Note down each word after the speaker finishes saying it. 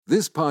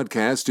This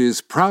podcast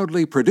is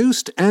proudly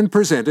produced and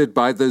presented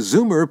by the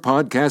Zoomer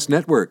Podcast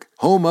Network,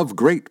 home of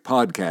great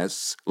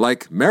podcasts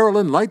like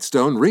Marilyn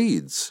Lightstone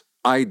Reads,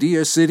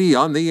 Idea City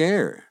on the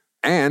Air,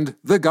 and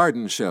The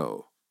Garden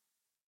Show.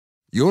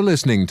 You're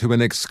listening to an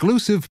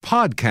exclusive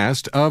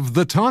podcast of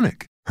The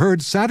Tonic,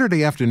 heard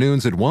Saturday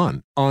afternoons at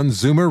 1 on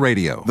Zoomer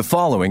Radio. The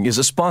following is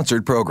a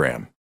sponsored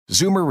program.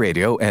 Zoomer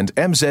Radio and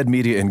MZ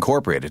Media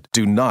Incorporated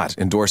do not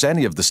endorse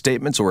any of the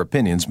statements or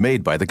opinions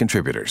made by the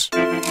contributors.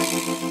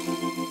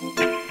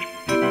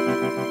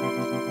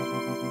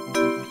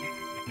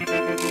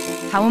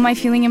 How am I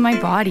feeling in my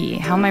body?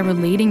 How am I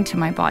relating to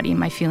my body?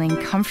 Am I feeling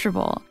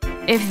comfortable?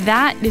 If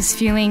that is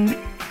feeling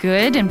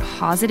good and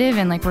positive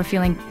and like we're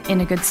feeling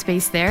in a good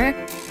space there,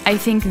 I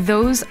think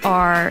those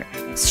are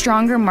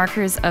stronger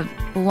markers of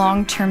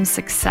long-term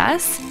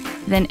success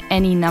than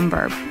any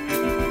number.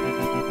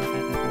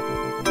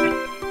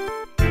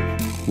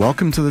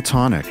 Welcome to The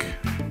Tonic.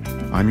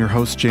 I'm your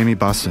host, Jamie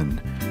Bussin,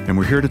 and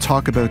we're here to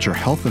talk about your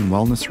health and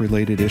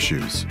wellness-related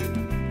issues.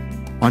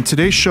 On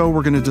today's show,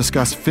 we're going to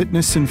discuss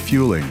fitness and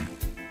fueling.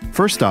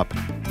 First up,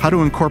 how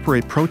to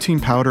incorporate protein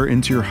powder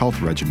into your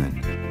health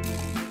regimen.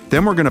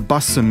 Then we're going to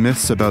bust some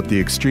myths about the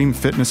extreme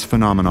fitness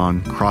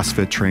phenomenon,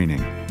 CrossFit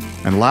training.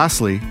 And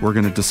lastly, we're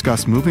going to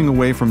discuss moving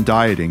away from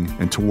dieting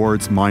and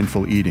towards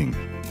mindful eating.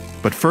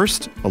 But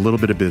first, a little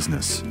bit of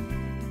business.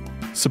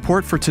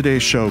 Support for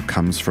today's show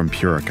comes from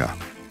Purica.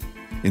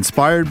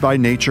 Inspired by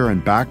nature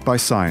and backed by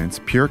science,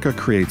 Purica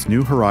creates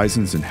new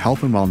horizons in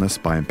health and wellness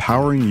by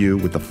empowering you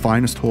with the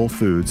finest whole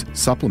foods,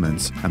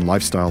 supplements, and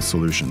lifestyle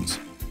solutions.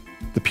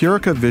 The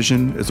Purica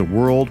vision is a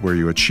world where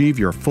you achieve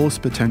your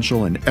fullest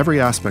potential in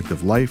every aspect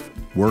of life,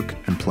 work,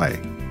 and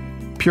play.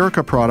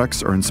 Purica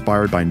products are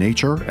inspired by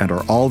nature and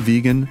are all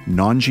vegan,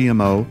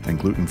 non-GMO, and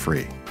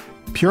gluten-free.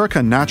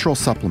 Purica natural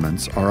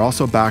supplements are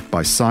also backed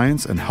by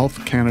science and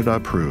Health Canada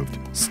approved,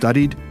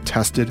 studied,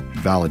 tested,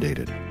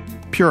 validated.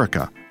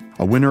 Purica,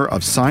 a winner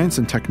of Science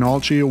and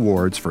Technology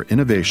Awards for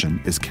Innovation,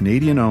 is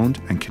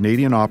Canadian-owned and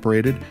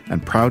Canadian-operated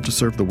and proud to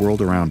serve the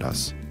world around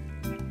us.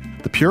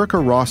 The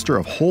Purica roster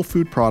of whole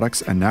food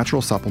products and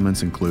natural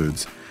supplements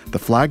includes the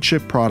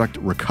flagship product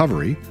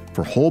Recovery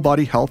for whole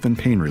body health and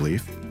pain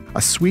relief,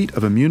 a suite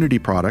of immunity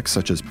products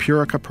such as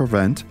Purica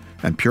Prevent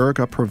and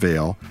Purica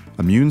Prevail,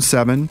 Immune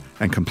 7,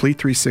 and Complete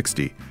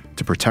 360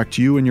 to protect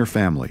you and your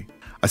family,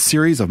 a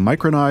series of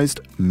micronized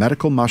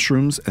medical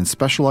mushrooms and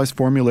specialized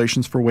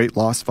formulations for weight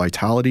loss,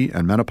 vitality,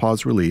 and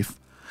menopause relief,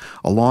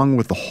 along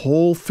with the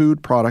whole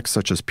food products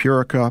such as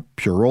Purica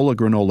Purola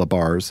granola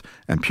bars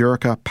and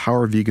Purica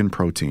Power Vegan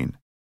Protein.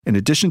 In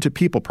addition to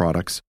people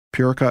products,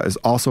 Purica is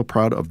also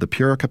proud of the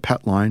Purica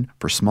Pet line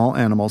for small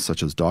animals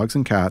such as dogs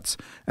and cats,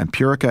 and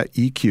Purica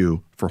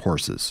EQ for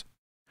horses.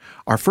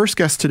 Our first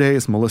guest today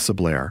is Melissa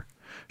Blair.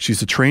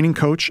 She's a training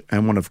coach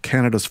and one of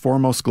Canada's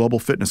foremost global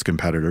fitness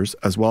competitors,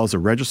 as well as a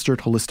registered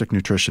holistic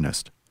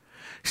nutritionist.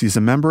 She's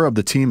a member of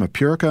the team of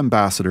Purica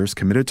ambassadors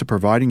committed to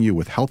providing you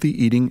with healthy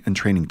eating and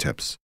training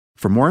tips.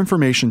 For more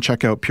information,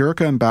 check out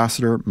Purica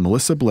ambassador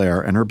Melissa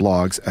Blair and her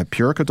blogs at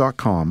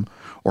purica.com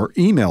or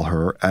email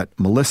her at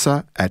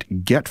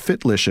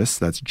melissa@getfitlicious,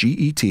 that's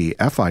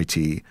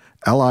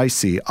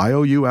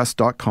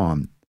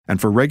GETFITLICIOUS.com. And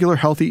for regular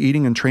healthy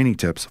eating and training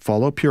tips,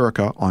 follow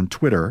Purica on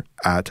Twitter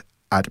at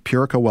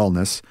Purica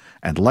Wellness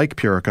and like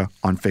Purica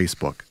on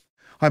Facebook.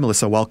 Hi,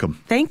 Melissa.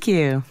 Welcome. Thank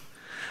you.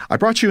 I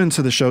brought you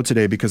into the show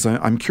today because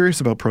I'm curious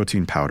about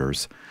protein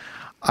powders.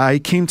 I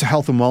came to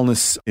health and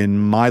wellness in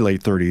my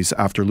late 30s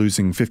after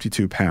losing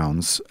 52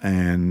 pounds.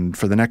 And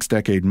for the next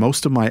decade,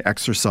 most of my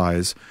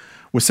exercise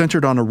was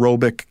centered on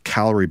aerobic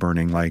calorie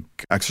burning, like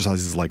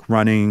exercises like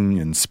running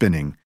and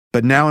spinning.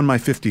 But now in my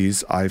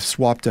 50s, I've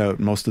swapped out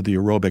most of the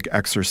aerobic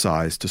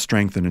exercise to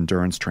strength and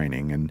endurance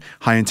training and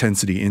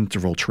high-intensity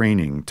interval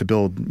training to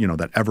build,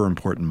 that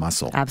ever-important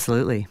muscle.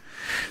 Absolutely.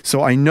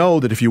 So I know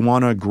that if you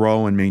want to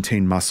grow and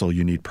maintain muscle,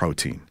 you need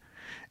protein.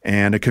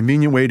 And a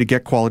convenient way to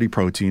get quality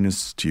protein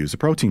is to use a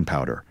protein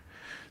powder.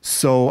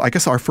 So I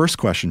guess our first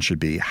question should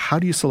be, how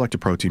do you select a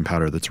protein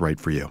powder that's right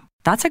for you?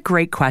 That's a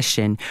great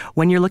question.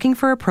 When you're looking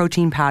for a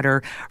protein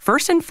powder,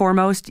 first and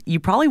foremost, you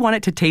probably want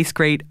it to taste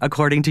great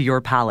according to your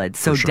palate.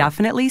 So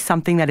definitely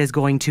something that is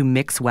going to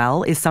mix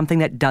well is something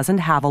that doesn't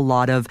have a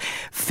lot of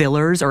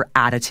fillers or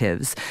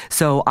additives.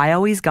 So I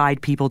always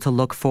guide people to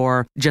look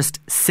for just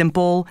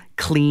simple,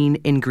 clean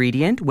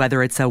ingredient,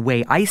 whether it's a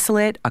whey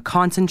isolate, a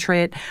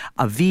concentrate,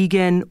 a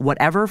vegan,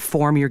 whatever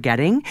form you're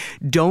getting.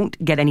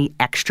 Don't get any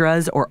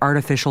extras or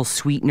artificial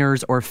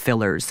sweeteners or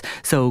fillers.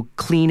 So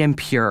clean and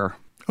pure.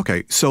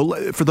 Okay,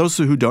 so for those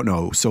who don't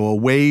know, so a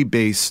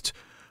whey-based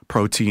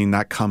protein,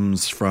 that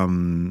comes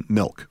from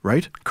milk,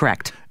 right?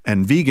 Correct.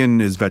 And vegan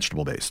is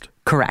vegetable-based?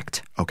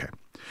 Correct. Okay.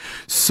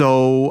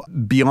 So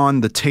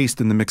beyond the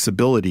taste and the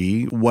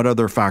mixability, what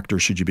other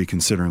factors should you be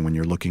considering when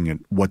you're looking at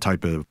what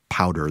type of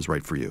powder is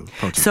right for you?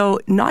 Protein. So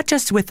not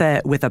just with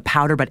a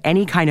powder, but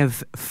any kind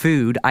of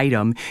food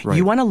item,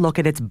 you want to look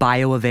at its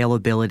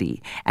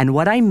bioavailability. And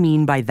what I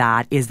mean by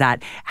that is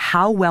that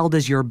how well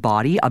does your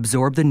body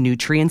absorb the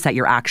nutrients that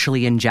you're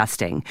actually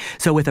ingesting?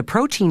 So with a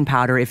protein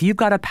powder, if you've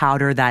got a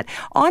powder that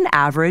on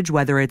average,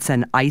 whether it's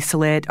an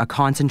isolate, a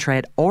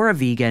concentrate, or a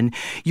vegan,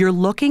 you're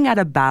looking at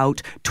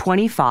about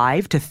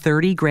 25 to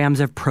 30 grams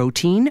of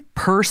protein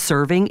per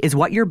serving is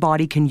what your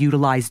body can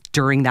utilize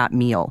during that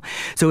meal.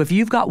 So if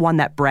you've got one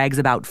that brags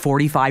about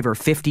 45 or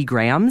 50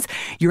 grams,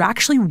 you're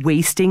actually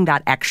wasting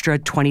that extra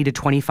 20 to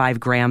 25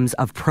 grams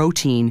of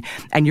protein,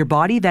 and your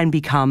body then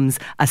becomes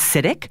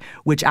acidic,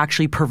 which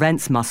actually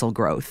prevents muscle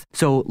growth.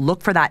 So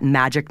look for that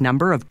magic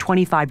number of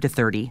 25 to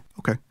 30.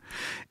 Okay.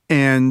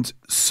 And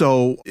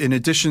so in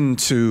addition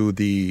to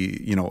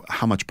the,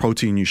 how much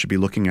protein you should be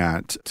looking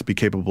at to be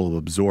capable of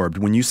absorbed,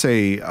 when you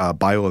say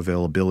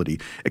bioavailability,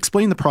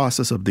 explain the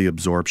process of the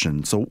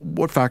absorption. So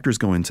what factors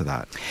go into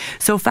that?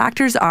 So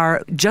factors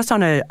are just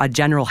on a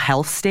general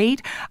health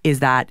state is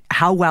that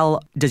how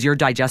well does your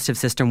digestive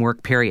system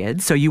work,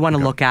 period. So you want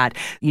to look at,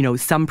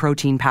 some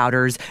protein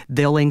powders,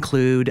 they'll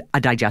include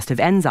a digestive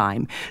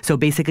enzyme. So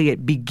basically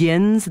it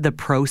begins the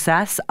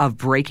process of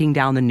breaking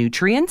down the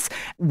nutrients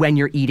when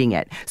you're eating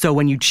it. So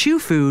when you chew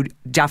food,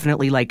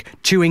 definitely like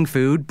chewing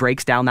food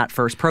breaks down that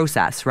first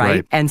process,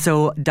 right? And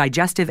so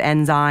digestive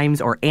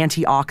enzymes or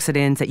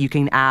antioxidants that you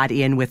can add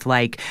in with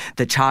like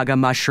the chaga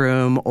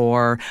mushroom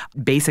or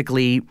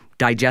basically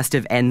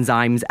digestive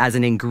enzymes as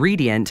an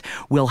ingredient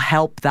will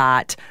help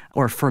that,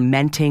 or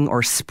fermenting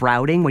or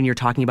sprouting when you're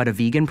talking about a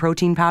vegan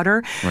protein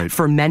powder.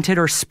 Fermented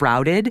or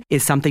sprouted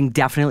is something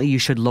definitely you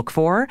should look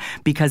for,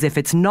 because if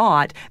it's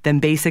not, then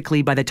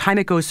basically by the time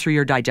it goes through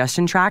your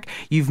digestion tract,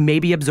 you've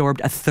maybe absorbed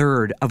a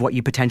third of what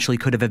you potentially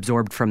could have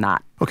absorbed from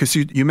that. Okay, so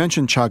you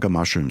mentioned chaga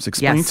mushrooms.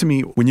 Explain to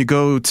me, when you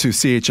go to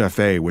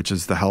CHFA, which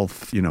is the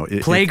health,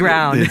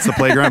 playground. It's the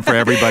playground for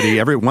everybody.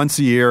 Once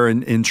a year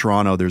in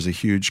Toronto, there's a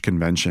huge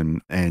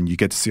convention and you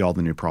get to see all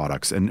the new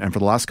products. And for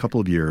the last couple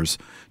of years,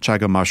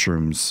 chaga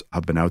mushrooms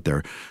have been out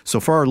there. So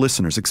for our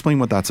listeners, explain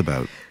what that's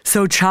about.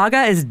 So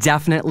chaga is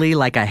definitely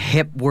like a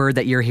hip word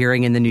that you're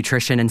hearing in the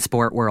nutrition and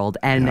sport world.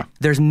 And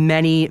there's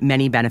many,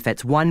 many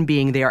benefits. One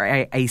being they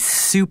are a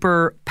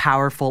super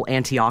powerful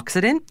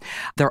antioxidant.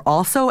 They're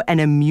also an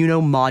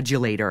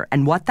immunomodulator.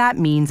 And what that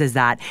means is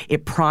that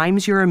it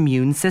primes your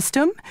immune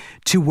system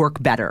to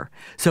work better.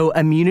 So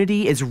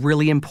immunity is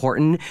really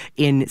important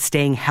in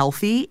staying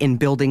healthy, in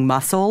building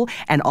muscle,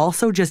 and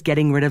also just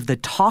getting rid of the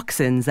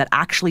toxins that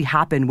actually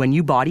happen when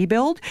you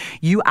bodybuild.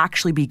 You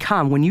actually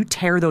become, when you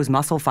tear those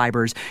muscle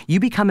fibers, you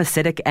become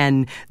acidic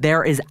and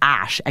there is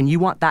ash, and you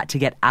want that to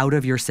get out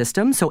of your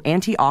system. So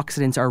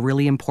antioxidants are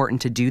really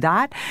important to do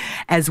that.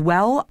 As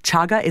well,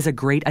 chaga is a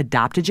great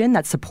adaptogen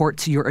that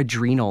supports your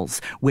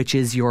adrenals, which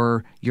is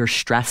your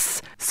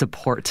stress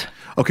support.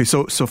 Okay,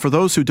 so for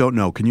those who don't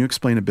know, can you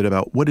explain a bit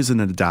about what is an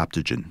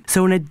adaptogen?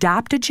 So an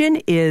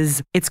adaptogen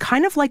it's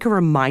kind of like a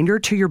reminder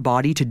to your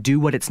body to do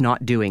what it's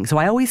not doing. So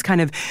I always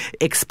kind of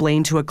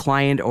explain to a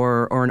client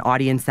or an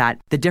audience that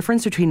the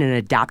difference between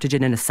an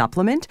adaptogen and a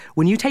supplement,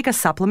 when you take a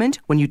supplement,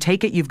 when you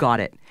take it, you've got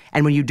it.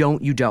 And when you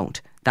don't, you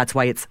don't. That's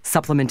why it's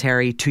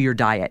supplementary to your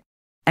diet.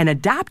 An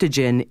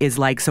adaptogen is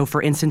like, so for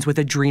instance, with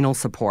adrenal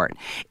support,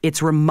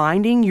 it's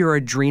reminding your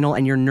adrenal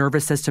and your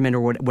nervous system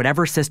and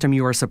whatever system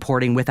you are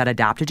supporting with that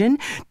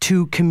adaptogen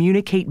to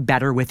communicate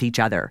better with each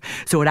other.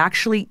 So it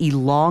actually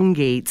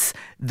elongates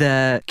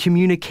the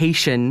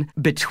communication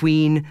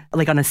between,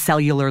 like on a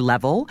cellular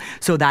level,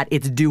 so that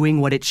it's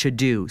doing what it should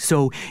do.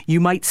 So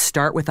you might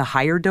start with a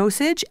higher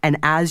dosage, and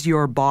as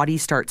your body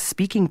starts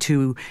speaking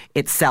to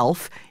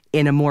itself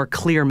in a more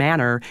clear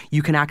manner,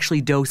 you can actually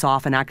dose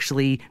off and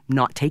actually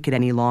not take it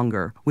any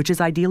longer, which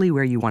is ideally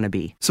where you want to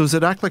be. So does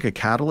it act like a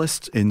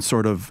catalyst in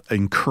sort of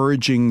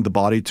encouraging the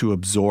body to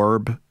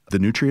absorb the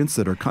nutrients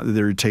that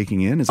they're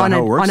taking in? Is that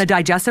how it works? On a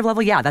digestive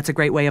level, yeah, that's a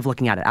great way of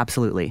looking at it.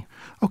 Absolutely.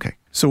 Okay.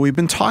 So we've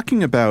been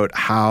talking about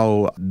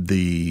how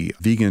the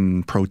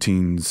vegan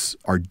proteins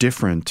are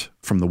different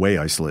from the whey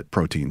isolate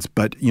proteins,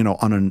 but,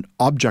 on an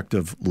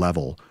objective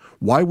level,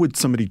 why would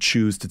somebody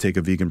choose to take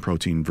a vegan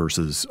protein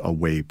versus a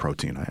whey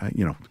protein?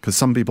 Because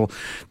some people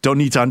don't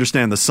need to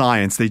understand the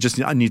science. They just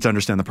need to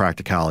understand the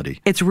practicality.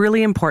 It's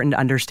really important to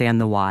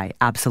understand the why.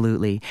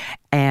 Absolutely.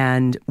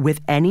 And with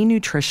any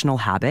nutritional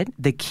habit,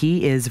 the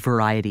key is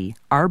variety.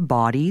 Our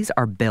bodies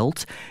are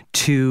built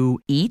to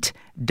eat,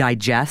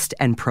 digest,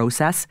 and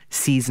process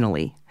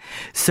seasonally.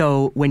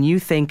 So when you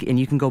think, and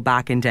you can go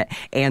back into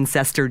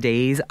ancestor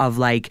days of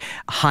like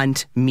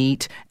hunt,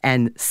 meat,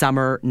 and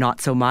summer,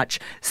 not so much.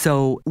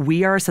 So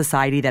we are a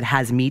society that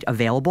has meat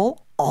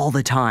available all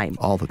the time.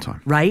 All the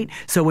time. Right?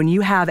 So when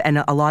you have,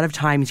 and a lot of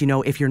times,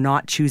 if you're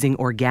not choosing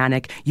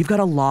organic, you've got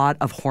a lot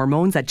of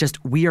hormones that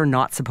just we are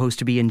not supposed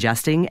to be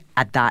ingesting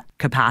at that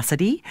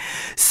capacity.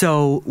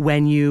 So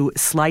when you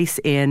slice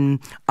in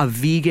a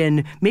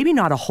vegan, maybe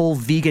not a whole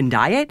vegan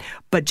diet,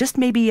 but just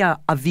maybe a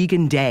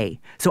vegan day.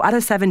 So out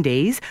of 7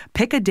 days,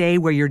 pick a day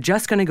where you're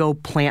just going to go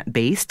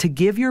plant-based to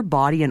give your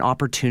body an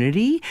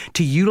opportunity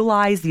to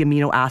utilize the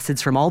amino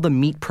acids from all the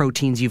meat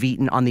proteins you've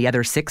eaten on the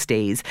other 6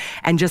 days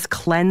and just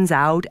cleanse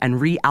out and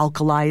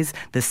realkalize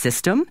the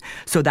system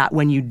so that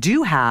when you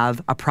do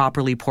have a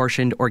properly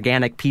portioned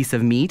organic piece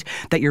of meat,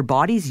 that your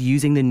body's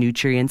using the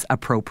nutrients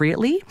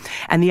appropriately.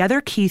 And the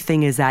other key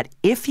thing is that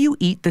if you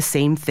eat the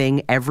same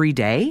thing every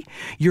day,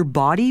 your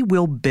body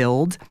will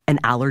build an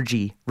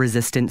allergy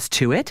resistance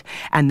to it.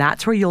 And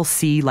that's where you'll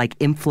see like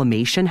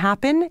inflammation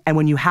happen. And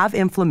when you have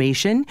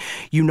inflammation,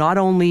 you not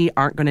only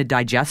aren't going to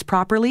digest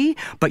properly,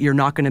 but you're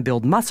not going to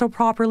build muscle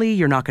properly,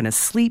 you're not going to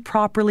sleep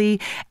properly,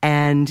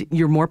 and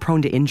you're more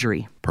prone to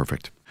injury.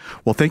 Perfect.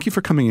 Well, thank you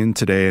for coming in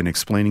today and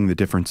explaining the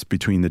difference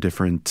between the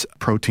different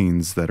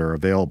proteins that are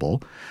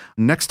available.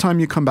 Next time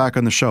you come back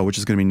on the show, which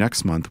is going to be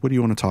next month, what do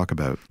you want to talk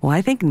about? Well,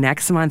 I think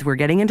next month we're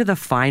getting into the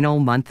final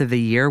month of the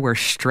year where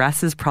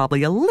stress is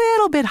probably a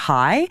little bit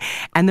high,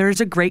 and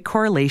there's a great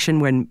correlation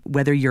when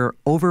whether you're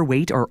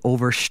overweight or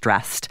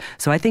overstressed.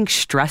 So I think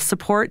stress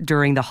support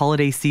during the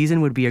holiday season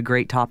would be a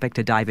great topic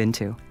to dive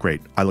into.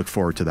 Great. I look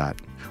forward to that.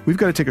 We've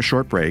got to take a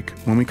short break.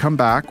 When we come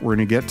back, we're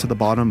going to get to the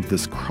bottom of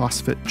this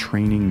CrossFit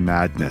training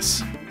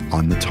madness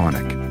on The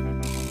Tonic.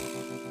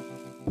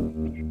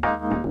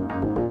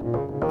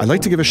 I'd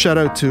like to give a shout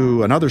out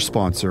to another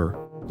sponsor,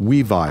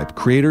 WeVibe,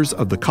 creators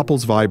of the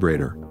Couples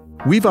Vibrator.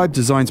 WeVibe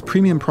designs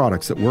premium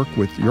products that work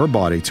with your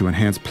body to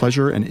enhance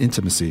pleasure and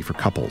intimacy for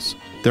couples.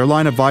 Their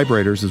line of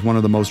vibrators is one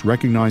of the most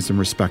recognized and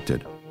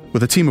respected.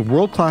 With a team of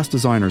world-class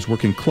designers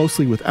working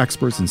closely with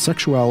experts in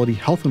sexuality,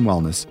 health, and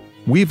wellness,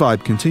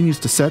 WeVibe continues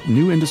to set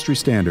new industry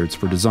standards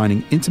for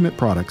designing intimate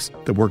products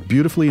that work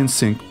beautifully in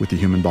sync with the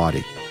human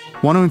body.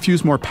 Want to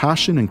infuse more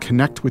passion and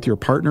connect with your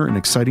partner in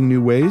exciting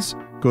new ways?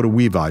 Go to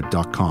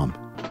WeVibe.com.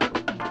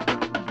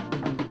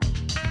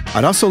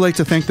 I'd also like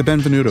to thank the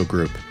Benvenuto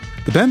Group.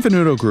 The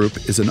Benvenuto Group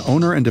is an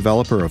owner and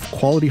developer of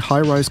quality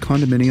high-rise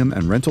condominium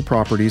and rental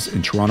properties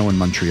in Toronto and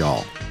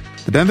Montreal.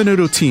 The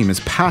Benvenuto team is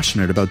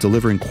passionate about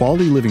delivering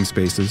quality living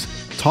spaces,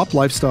 top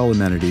lifestyle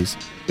amenities,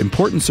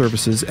 important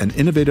services, and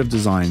innovative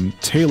design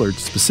tailored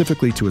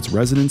specifically to its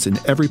residents in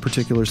every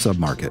particular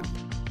submarket.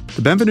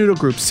 The Benvenuto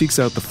Group seeks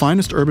out the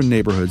finest urban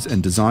neighborhoods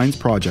and designs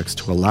projects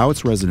to allow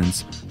its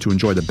residents to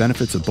enjoy the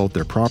benefits of both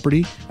their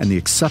property and the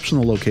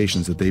exceptional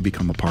locations that they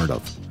become a part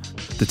of.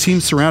 The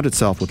team surrounds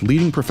itself with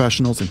leading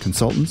professionals and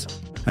consultants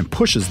and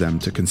pushes them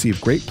to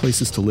conceive great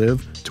places to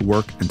live, to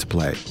work, and to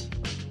play.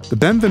 The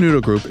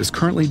Benvenuto Group is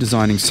currently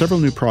designing several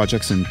new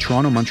projects in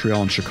Toronto,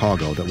 Montreal, and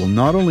Chicago that will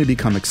not only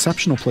become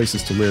exceptional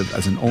places to live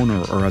as an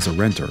owner or as a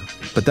renter,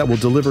 but that will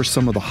deliver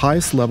some of the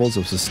highest levels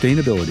of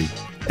sustainability,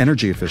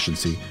 energy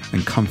efficiency,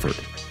 and comfort,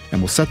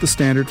 and will set the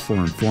standard for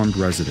informed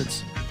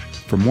residents.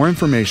 For more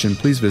information,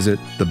 please visit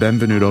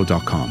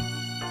thebenvenuto.com.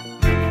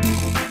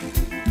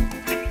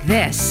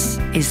 This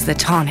is The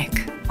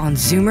Tonic on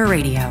Zoomer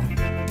Radio.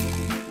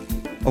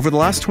 Over the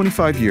last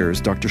 25 years,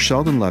 Dr.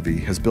 Sheldon Levy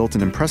has built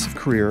an impressive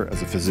career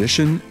as a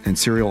physician and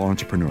serial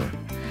entrepreneur.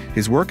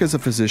 His work as a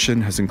physician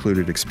has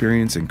included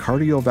experience in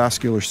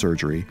cardiovascular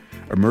surgery,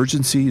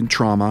 emergency and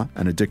trauma,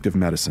 and addictive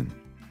medicine.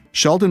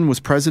 Sheldon was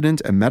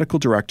president and medical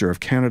director of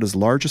Canada's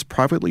largest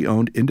privately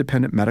owned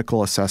independent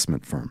medical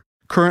assessment firm.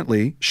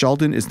 Currently,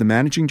 Sheldon is the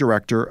managing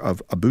director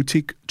of a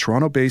boutique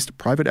Toronto-based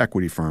private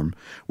equity firm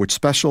which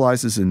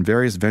specializes in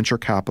various venture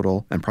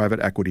capital and private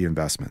equity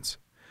investments.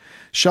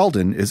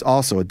 Sheldon is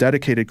also a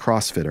dedicated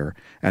CrossFitter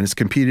and has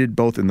competed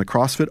both in the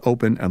CrossFit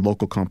Open and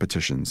local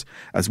competitions,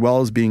 as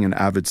well as being an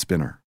avid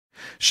spinner.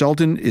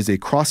 Sheldon is a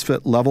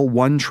CrossFit Level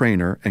 1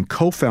 trainer and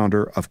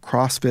co-founder of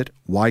CrossFit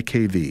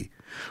YKV,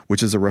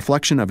 which is a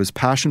reflection of his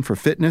passion for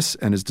fitness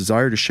and his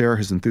desire to share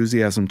his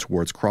enthusiasm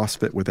towards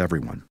CrossFit with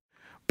everyone.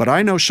 But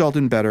I know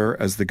Sheldon better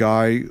as the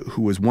guy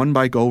who was one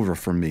bike over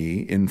from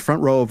me in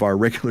front row of our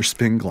regular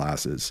spin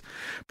classes.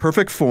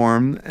 Perfect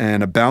form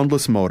and a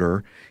boundless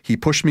motor, he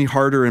pushed me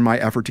harder in my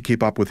effort to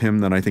keep up with him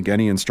than I think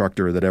any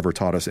instructor that ever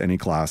taught us any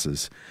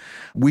classes.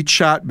 We'd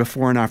chat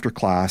before and after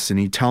class, and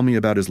he'd tell me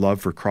about his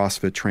love for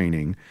CrossFit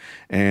training.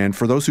 And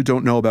for those who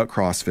don't know about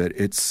CrossFit,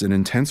 it's an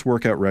intense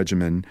workout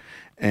regimen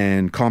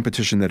and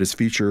competition that is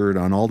featured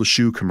on all the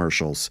shoe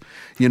commercials.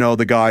 You know,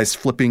 the guys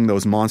flipping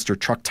those monster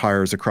truck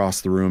tires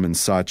across the room and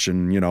such,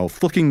 and, you know,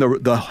 flicking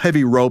the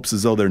heavy ropes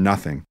as though they're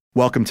nothing.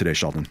 Welcome today,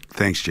 Sheldon.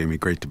 Thanks, Jamie.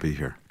 Great to be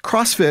here.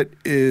 CrossFit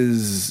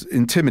is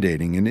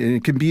intimidating, and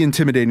it can be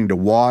intimidating to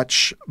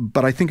watch,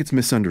 but I think it's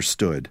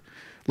misunderstood.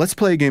 Let's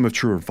play a game of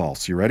true or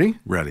false. You ready?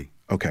 Ready.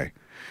 Okay.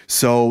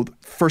 So,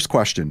 first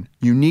question.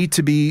 You need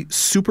to be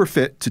super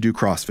fit to do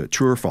CrossFit.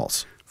 True or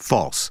false?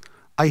 False.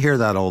 I hear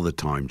that all the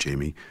time,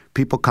 Jamie.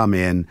 People come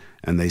in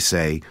and they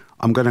say,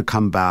 I'm going to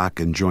come back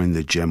and join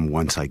the gym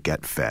once I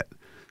get fit.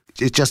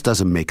 It just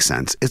doesn't make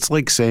sense. It's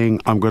like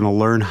saying I'm going to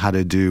learn how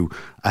to do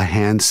a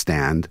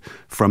handstand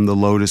from the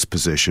lotus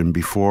position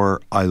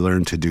before I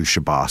learn to do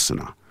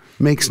Shavasana.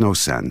 Makes no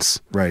sense.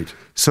 Right.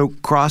 So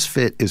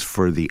CrossFit is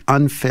for the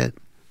unfit,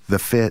 the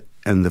fit,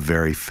 and the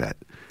very fit.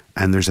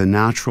 And there's a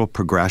natural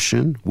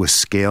progression with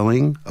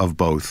scaling of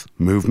both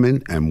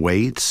movement and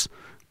weights,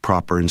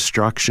 proper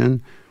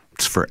instruction.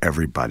 It's for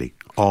everybody,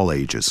 all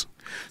ages.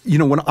 You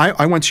know, when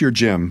I went to your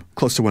gym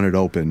close to when it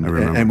opened,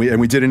 and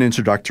we did an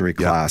introductory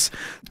class,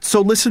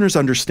 so listeners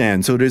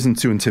understand, so it isn't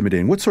too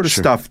intimidating. What sort of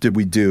stuff did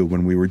we do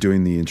when we were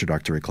doing the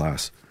introductory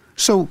class?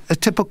 So a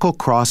typical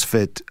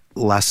CrossFit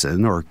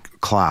lesson or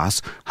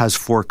class has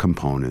 4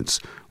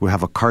 components. We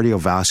have a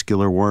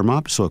cardiovascular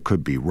warm-up, so it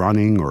could be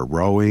running or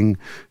rowing.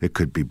 It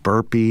could be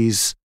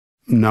burpees,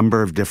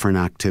 number of different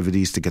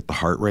activities to get the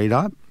heart rate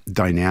up.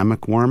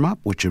 Dynamic warm-up,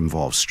 which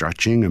involves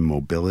stretching and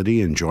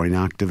mobility and joint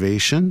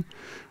activation.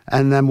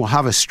 And then we'll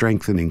have a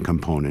strengthening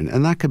component,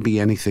 and that could be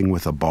anything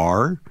with a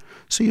bar.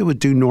 So you would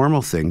do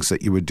normal things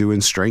that you would do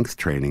in strength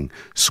training,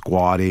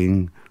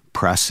 squatting,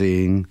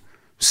 pressing,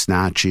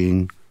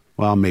 snatching.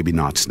 Well, maybe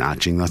not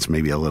snatching. That's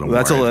maybe a little more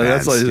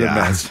advanced. That's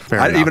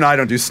advanced. Even I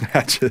don't do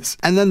snatches.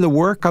 And then the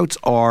workouts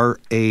are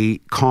a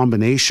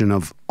combination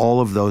of all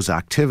of those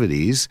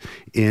activities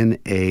in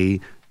a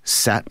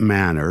set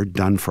manner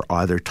done for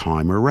either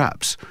time or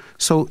reps.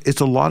 So it's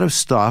a lot of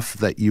stuff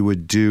that you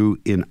would do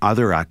in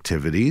other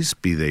activities,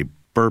 be they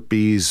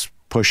burpees,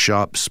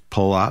 push-ups,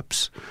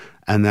 pull-ups,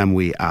 and then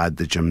we add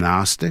the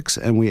gymnastics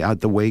and we add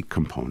the weight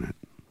component.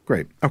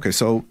 Great. Okay,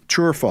 so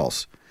true or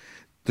false?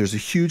 There's a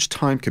huge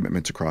time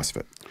commitment to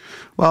CrossFit.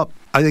 Well,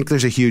 I think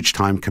there's a huge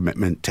time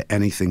commitment to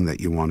anything that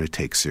you want to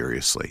take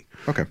seriously.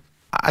 Okay.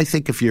 I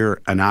think if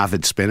you're an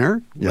avid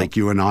spinner, like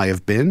you and I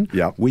have been,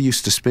 we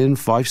used to spin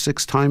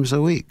 5-6 times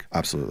a week.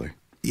 Absolutely.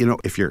 You know,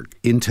 if you're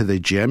into the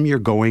gym, you're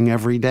going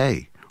every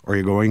day, or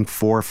you're going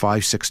 4,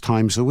 5, 6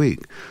 times a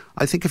week.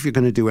 I think if you're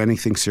going to do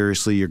anything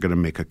seriously, you're going to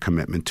make a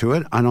commitment to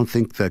it. I don't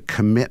think the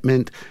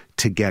commitment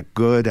to get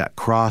good at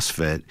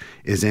CrossFit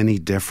is any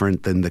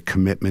different than the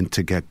commitment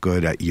to get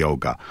good at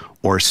yoga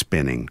or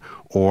spinning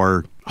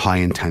or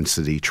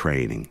high-intensity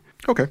training.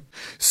 Okay.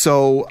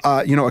 So,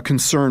 a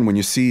concern when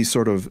you see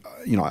sort of,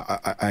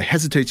 I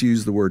hesitate to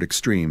use the word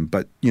extreme,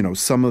 but,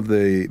 some of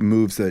the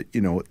moves that,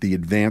 the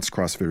advanced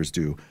CrossFitters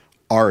do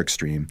are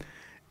extreme.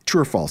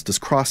 True or false? Does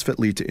CrossFit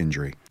lead to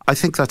injury? I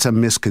think that's a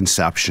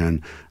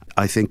misconception.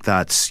 I think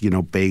that's,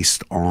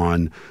 based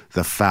on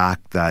the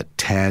fact that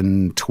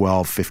 10,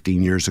 12,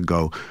 15 years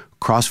ago,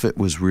 CrossFit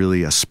was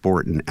really a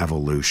sport in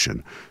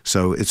evolution.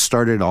 So it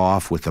started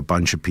off with a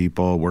bunch of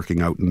people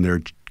working out in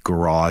their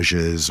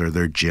garages or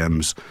their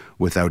gyms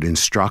without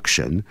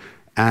instruction.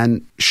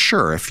 And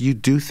sure, if you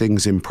do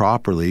things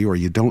improperly or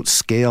you don't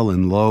scale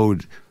and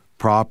load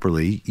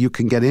properly, you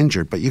can get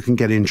injured, but you can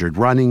get injured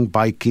running,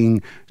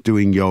 biking,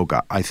 doing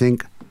yoga. I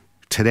think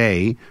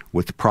today,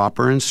 with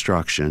proper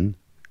instruction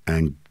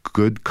and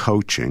good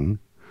coaching,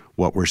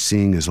 what we're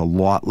seeing is a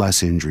lot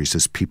less injuries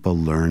as people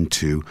learn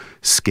to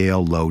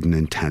scale load and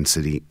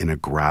intensity in a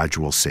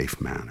gradual, safe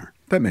manner.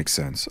 That makes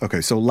sense.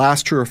 Okay, so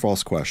last true or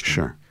false question.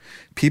 Sure.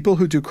 People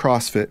who do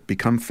CrossFit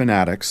become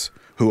fanatics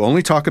who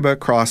only talk about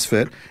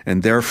CrossFit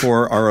and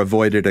therefore are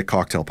avoided at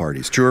cocktail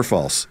parties. True or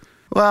false?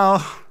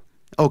 Well,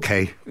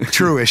 okay,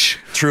 true-ish.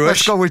 True-ish?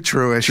 Let's go with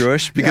true-ish.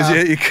 True-ish? Because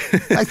I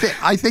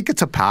think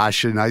it's a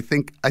passion. I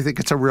think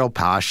it's a real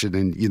passion.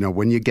 And,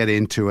 when you get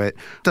into it,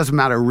 it doesn't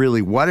matter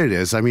really what it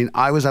is. I mean,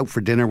 I was out for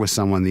dinner with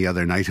someone the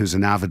other night who's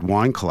an avid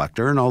wine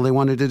collector, and all they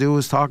wanted to do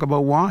was talk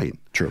about wine.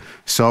 True.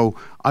 So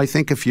I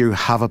think if you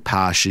have a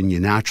passion, you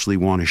naturally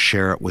want to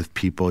share it with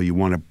people. You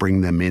want to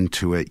bring them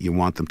into it. You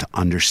want them to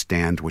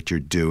understand what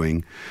you're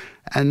doing.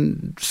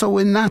 And so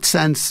in that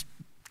sense,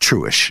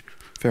 true-ish.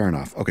 Fair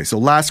enough. Okay, so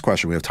last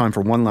question. We have time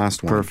for one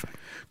last one. Perfect.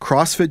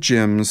 CrossFit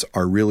gyms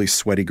are really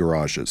sweaty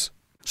garages.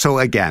 So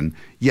again,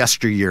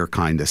 yesteryear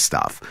kind of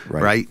stuff,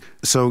 right?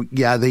 So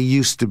yeah, they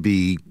used to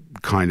be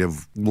kind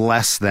of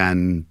less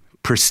than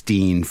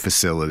pristine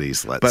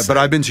facilities, let's say. But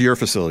I've been to your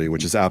facility,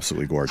 which is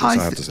absolutely gorgeous,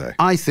 I have to say.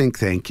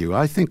 Thank you.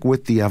 I think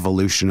with the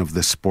evolution of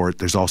the sport,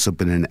 there's also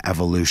been an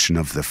evolution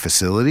of the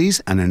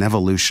facilities and an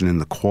evolution in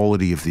the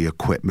quality of the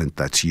equipment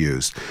that's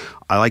used.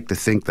 I like to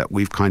think that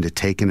we've kind of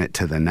taken it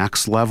to the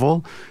next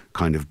level,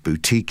 kind of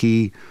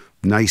boutique-y,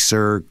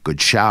 nicer, good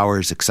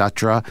showers,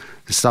 etc.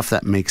 The stuff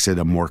that makes it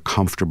a more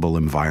comfortable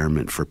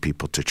environment for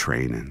people to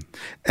train in.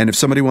 And if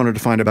somebody wanted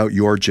to find out about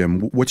your gym,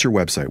 what's your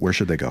website? Where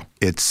should they go?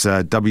 It's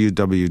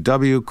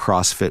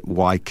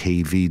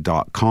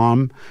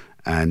www.crossfitykv.com.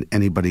 And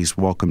anybody's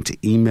welcome to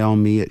email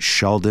me at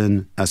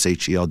Sheldon,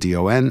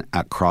 SHELDON,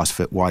 at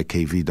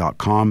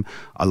CrossFitYKV.com.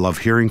 I love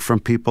hearing from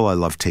people. I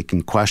love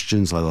taking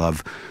questions. I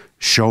love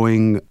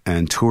showing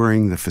and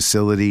touring the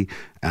facility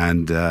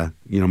and,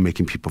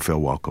 making people feel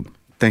welcome.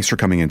 Thanks for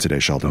coming in today,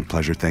 Sheldon.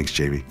 Pleasure. Thanks,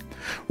 Jamie.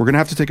 We're going to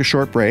have to take a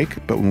short break,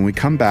 but when we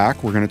come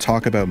back, we're going to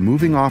talk about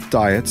moving off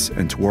diets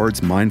and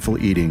towards mindful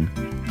eating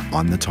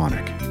on The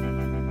Tonic.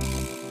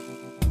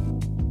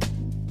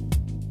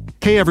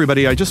 Hey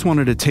everybody, I just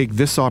wanted to take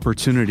this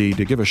opportunity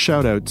to give a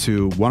shout out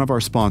to one of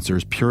our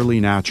sponsors, Purely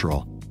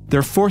Natural.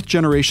 They're 4th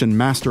generation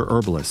master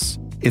herbalists.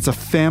 It's a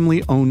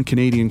family-owned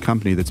Canadian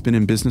company that's been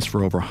in business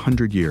for over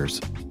 100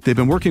 years. They've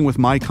been working with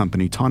my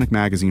company, Tonic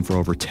Magazine, for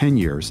over 10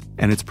 years,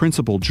 and its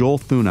principal, Joel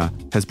Thuna,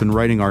 has been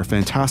writing our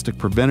fantastic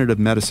preventative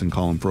medicine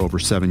column for over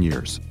 7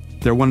 years.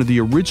 They're one of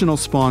the original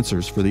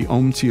sponsors for the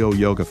OMTO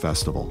Yoga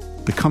Festival.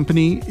 The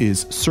company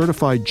is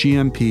certified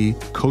GMP,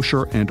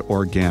 kosher, and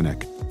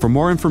organic. For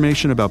more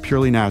information about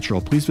Purely Natural,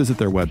 please visit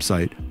their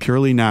website,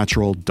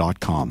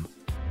 purelynatural.com.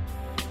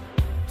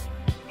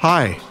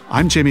 Hi,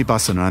 I'm Jamie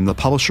Bussin, and I'm the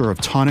publisher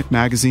of Tonic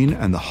Magazine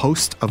and the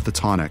host of The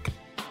Tonic.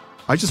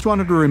 I just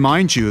wanted to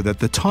remind you that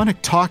the Tonic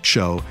Talk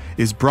Show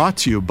is brought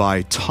to you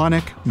by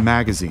Tonic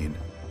Magazine.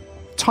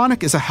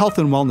 Tonic is a health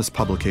and wellness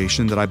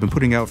publication that I've been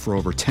putting out for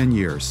over 10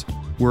 years.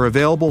 We're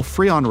available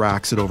free on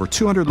racks at over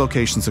 200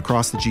 locations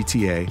across the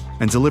GTA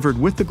and delivered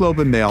with the Globe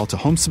and Mail to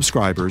home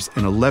subscribers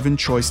in 11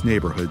 choice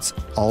neighborhoods,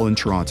 all in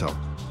Toronto.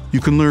 You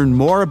can learn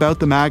more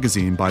about the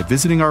magazine by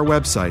visiting our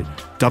website,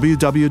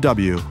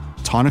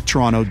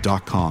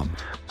 www.tonictoronto.com.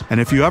 And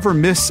if you ever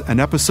miss an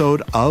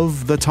episode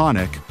of The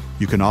Tonic,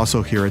 you can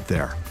also hear it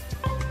there.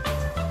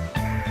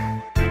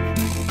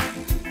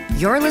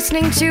 You're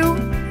listening to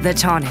The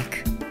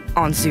Tonic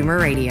on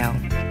Zoomer Radio.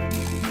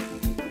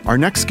 Our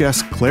next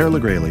guest, Claire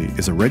LeGresley,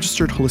 is a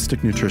registered holistic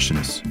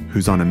nutritionist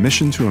who's on a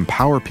mission to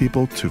empower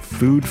people to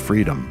food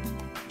freedom.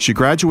 She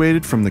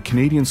graduated from the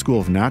Canadian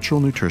School of Natural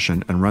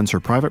Nutrition and runs her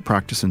private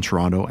practice in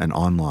Toronto and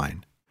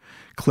online.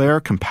 Claire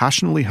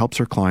compassionately helps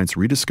her clients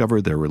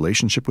rediscover their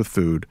relationship with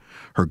food.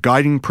 Her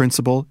guiding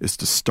principle is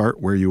to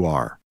start where you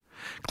are.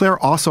 Claire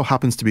also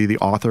happens to be the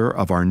author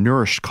of our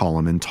Nourished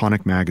column in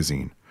Tonic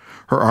Magazine.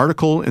 Her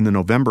article in the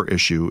November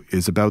issue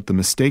is about the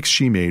mistakes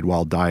she made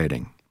while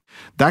dieting.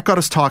 That got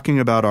us talking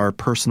about our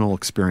personal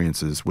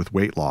experiences with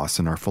weight loss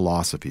and our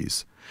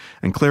philosophies.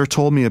 And Claire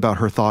told me about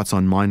her thoughts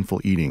on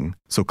mindful eating.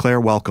 So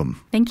Claire,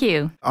 welcome. Thank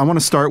you. I want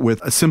to start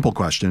with a simple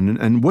question.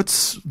 And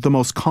what's the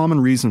most common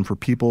reason for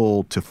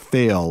people to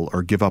fail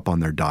or give up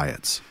on their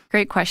diets?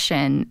 Great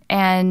question.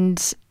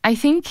 And I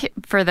think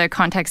for the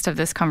context of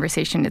this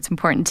conversation, it's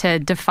important to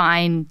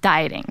define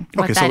dieting,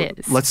 what that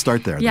is. Let's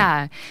start there.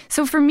 Yeah.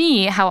 So for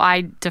me, how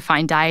I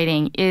define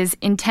dieting is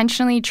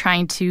intentionally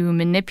trying to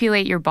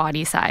manipulate your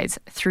body size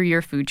through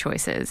your food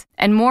choices.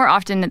 And more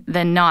often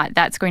than not,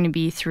 that's going to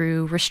be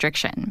through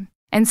restriction.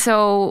 And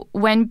so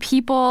when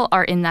people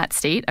are in that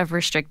state of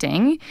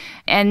restricting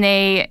and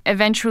they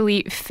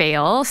eventually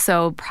fail,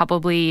 so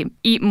probably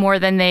eat more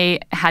than they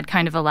had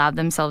kind of allowed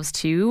themselves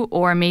to,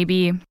 or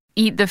maybe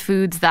eat the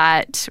foods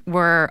that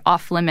were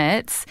off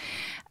limits,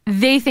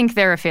 they think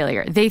they're a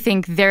failure. They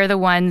think they're the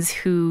ones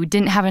who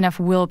didn't have enough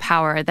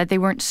willpower, that they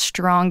weren't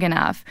strong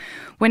enough,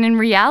 when in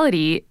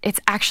reality, it's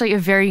actually a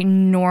very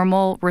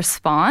normal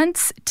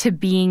response to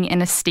being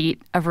in a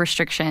state of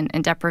restriction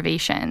and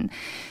deprivation.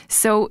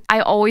 So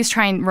I always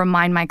try and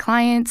remind my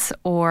clients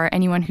or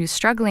anyone who's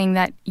struggling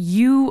that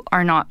you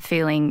are not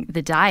failing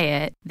the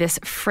diet. This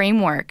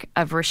framework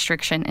of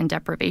restriction and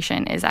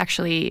deprivation is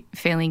actually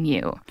failing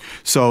you.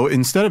 So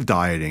instead of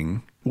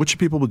dieting, what should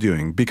people be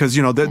doing? Because,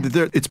 you know,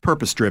 it's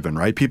purpose-driven,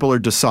 right? People are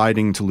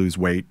deciding to lose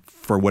weight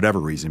for whatever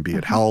reason, be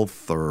it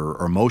health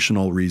or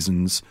emotional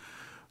reasons.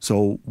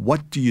 So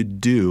what do you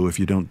do if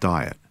you don't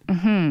diet?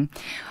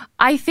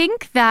 I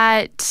think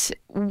that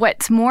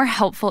what's more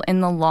helpful in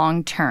the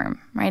long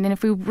term, right? And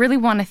if we really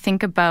want to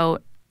think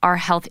about our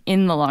health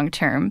in the long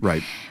term,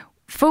 right,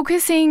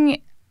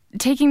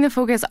 taking the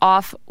focus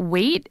off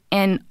weight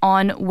and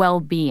on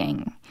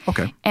well-being.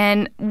 Okay.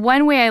 And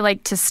one way I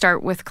like to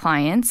start with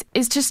clients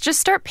is just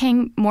start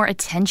paying more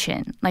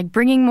attention, like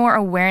bringing more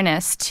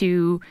awareness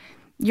to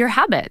your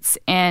habits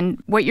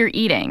and what you're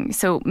eating.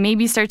 So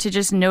maybe start to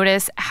just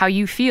notice how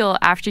you feel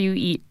after you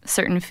eat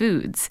certain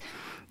foods.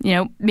 You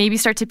know, maybe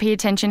start to pay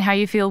attention how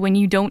you feel when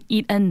you don't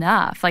eat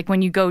enough, like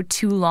when you go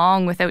too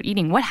long without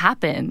eating. What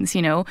happens?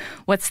 You know,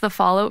 what's the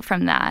fallout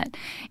from that?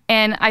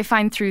 And I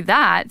find through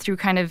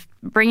kind of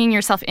bringing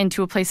yourself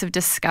into a place of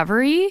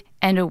discovery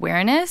and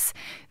awareness,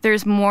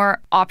 there's more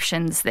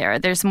options there.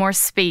 There's more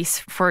space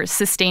for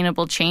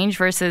sustainable change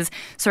versus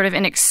sort of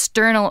an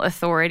external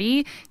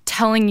authority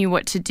telling you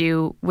what to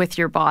do with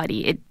your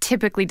body. It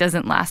typically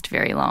doesn't last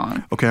very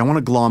long. Okay, I want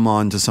to glom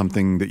on to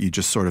something that you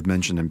just sort of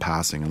mentioned in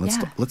passing. And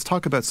let's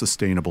talk about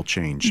sustainable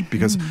change.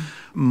 Because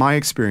my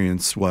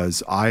experience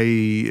was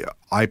I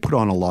put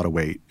on a lot of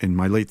weight. In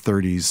my late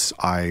 30s,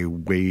 I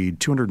weighed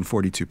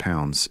 242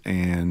 pounds.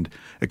 And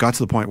it got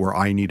to the point where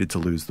I needed to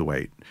lose the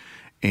weight.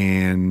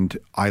 And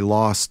I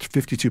lost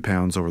 52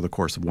 pounds over the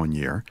course of 1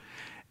 year.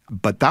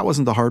 But that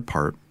wasn't the hard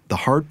part. The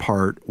hard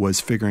part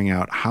was figuring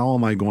out how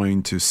am I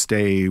going to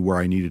stay where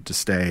I needed to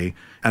stay.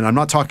 And I'm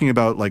not talking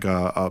about like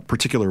a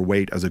particular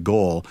weight as a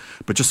goal,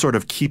 but just sort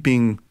of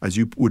keeping, as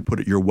you would put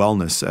it, your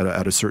wellness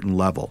at a certain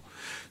level.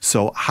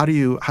 So how do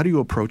you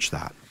approach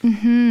that?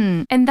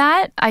 And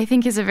that, I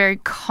think, is a very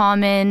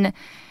common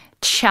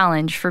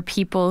challenge for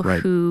people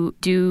who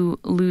do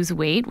lose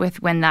weight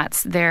when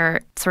that's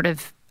their sort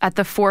of at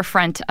the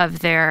forefront of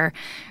their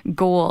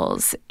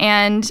goals.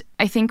 And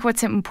I think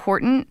what's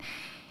important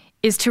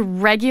is to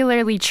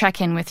regularly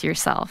check in with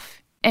yourself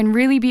and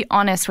really be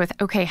honest with,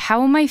 okay,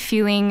 how am I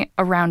feeling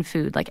around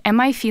food? Like, am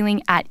I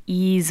feeling at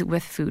ease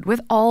with food, with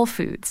all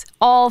foods?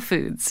 All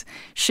foods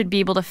should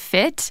be able to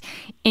fit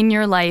in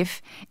your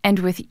life and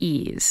with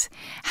ease.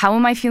 How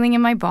am I feeling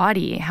in my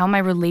body? How am I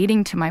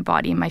relating to my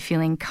body? Am I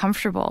feeling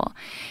comfortable?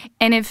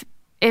 And if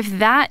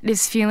that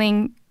is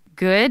feeling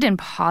good and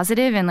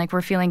positive and like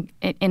we're feeling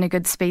in a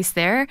good space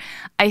there,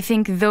 I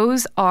think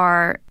those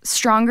are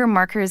stronger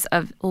markers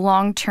of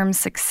long-term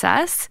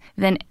success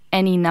than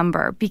any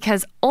number,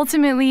 because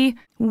ultimately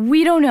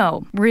we don't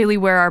know really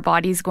where our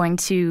body's going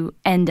to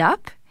end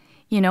up.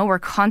 You know, we're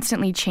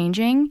constantly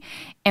changing.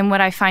 And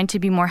what I find to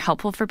be more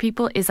helpful for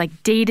people is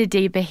like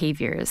day-to-day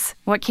behaviors.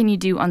 What can you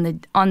do on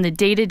the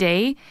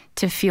day-to-day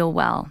to feel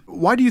well?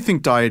 Why do you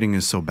think dieting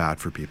is so bad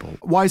for people?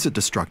 Why is it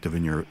destructive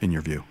in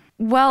your view?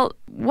 Well,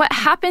 what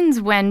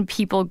happens when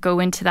people go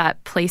into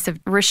that place of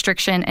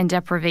restriction and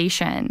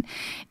deprivation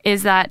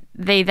is that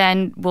they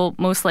then will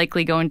most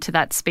likely go into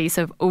that space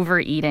of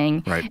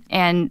overeating, right,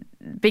 and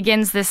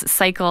begins this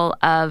cycle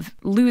of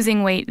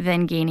losing weight,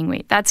 then gaining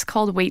weight. That's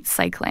called weight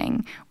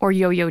cycling or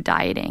yo-yo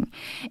dieting.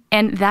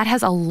 And that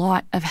has a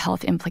lot of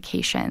health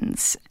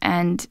implications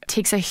and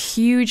takes a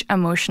huge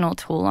emotional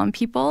toll on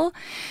people.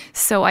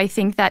 So I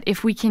think that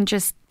if we can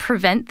just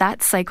prevent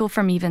that cycle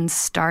from even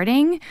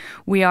starting,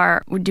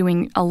 we're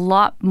doing a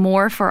lot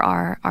more for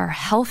our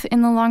health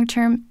in the long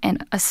term,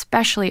 and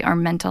especially our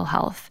mental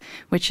health,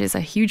 which is a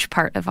huge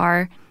part of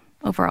our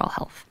overall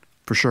health.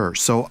 For sure.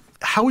 So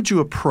how would you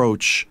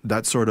approach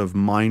that sort of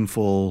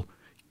mindful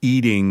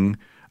eating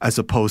as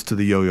opposed to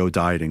the yo-yo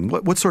dieting?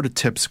 What sort of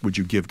tips would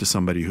you give to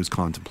somebody who's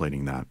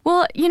contemplating that?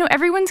 Well,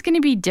 everyone's going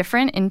to be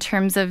different in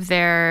terms of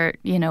their,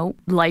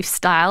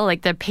 lifestyle,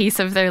 like the pace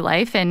of their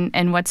life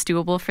and what's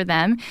doable for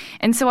them.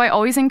 And so I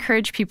always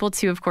encourage people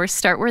to, of course,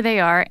 start where they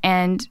are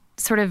and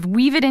sort of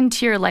weave it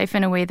into your life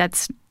in a way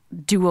that's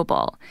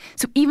doable.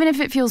 So even if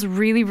it feels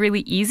really,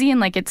 really easy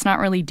and like it's not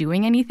really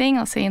doing anything,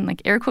 I'll say in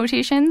like air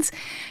quotations,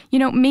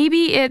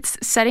 maybe it's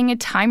setting a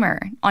timer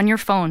on your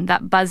phone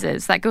that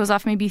buzzes, that goes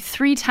off maybe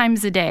 3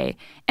 times a day.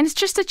 And it's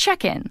just a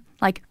check-in.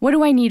 Like, what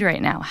do I need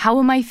right now? How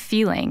am I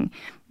feeling?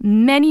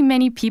 Many,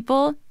 many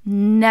people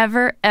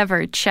never,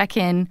 ever check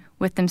in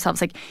with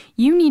themselves. Like,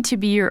 you need to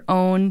be your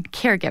own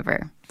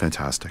caregiver.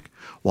 Fantastic.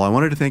 Well, I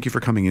wanted to thank you for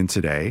coming in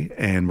today,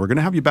 and we're going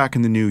to have you back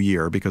in the new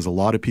year because a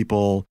lot of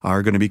people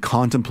are going to be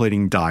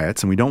contemplating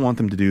diets, and we don't want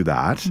them to do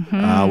that.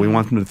 Mm-hmm. We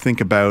want them to think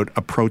about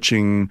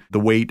approaching the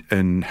weight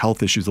and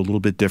health issues a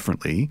little bit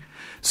differently.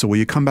 So will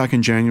you come back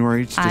in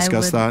January to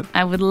discuss that?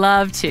 I would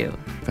love to.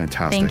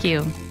 Fantastic. Thank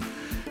you.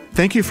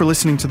 Thank you for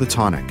listening to The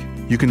Tonic.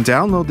 You can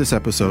download this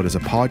episode as a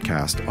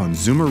podcast on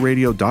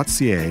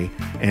zoomerradio.ca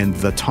and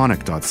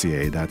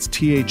thetonic.ca. That's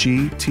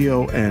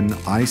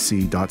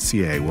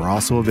THETONIC.ca. We're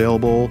also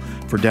available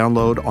for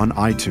download on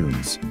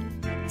iTunes.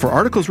 For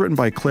articles written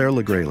by Claire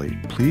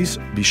LeGraley, please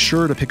be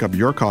sure to pick up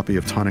your copy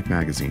of Tonic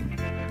magazine.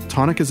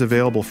 Tonic is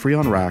available free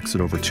on racks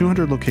at over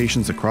 200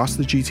 locations across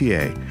the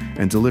GTA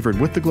and delivered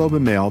with the Globe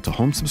and Mail to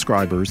home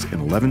subscribers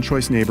in 11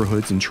 choice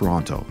neighborhoods in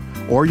Toronto.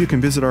 Or you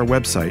can visit our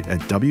website at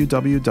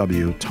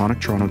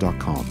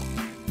www.tonictoronto.com.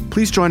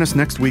 Please join us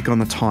next week on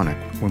The Tonic,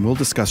 when we'll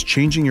discuss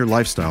changing your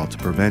lifestyle to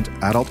prevent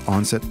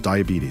adult-onset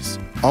diabetes.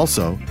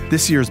 Also,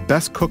 this year's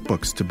best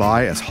cookbooks to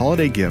buy as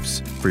holiday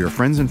gifts for your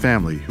friends and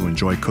family who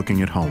enjoy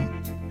cooking at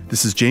home.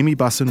 This is Jamie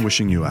Bussin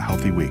wishing you a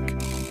healthy week.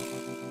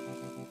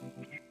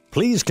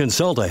 Please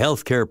consult a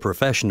healthcare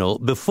professional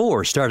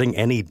before starting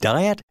any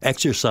diet,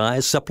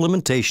 exercise,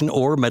 supplementation,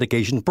 or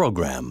medication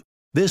program.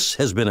 This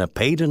has been a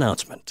paid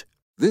announcement.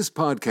 This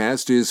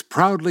podcast is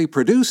proudly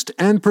produced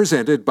and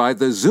presented by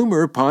the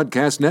Zoomer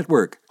Podcast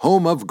Network,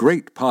 home of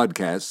great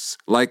podcasts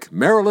like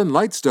Marilyn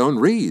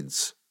Lightstone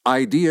Reads,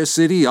 Idea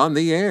City on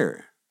the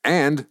Air,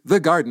 and The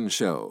Garden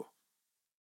Show.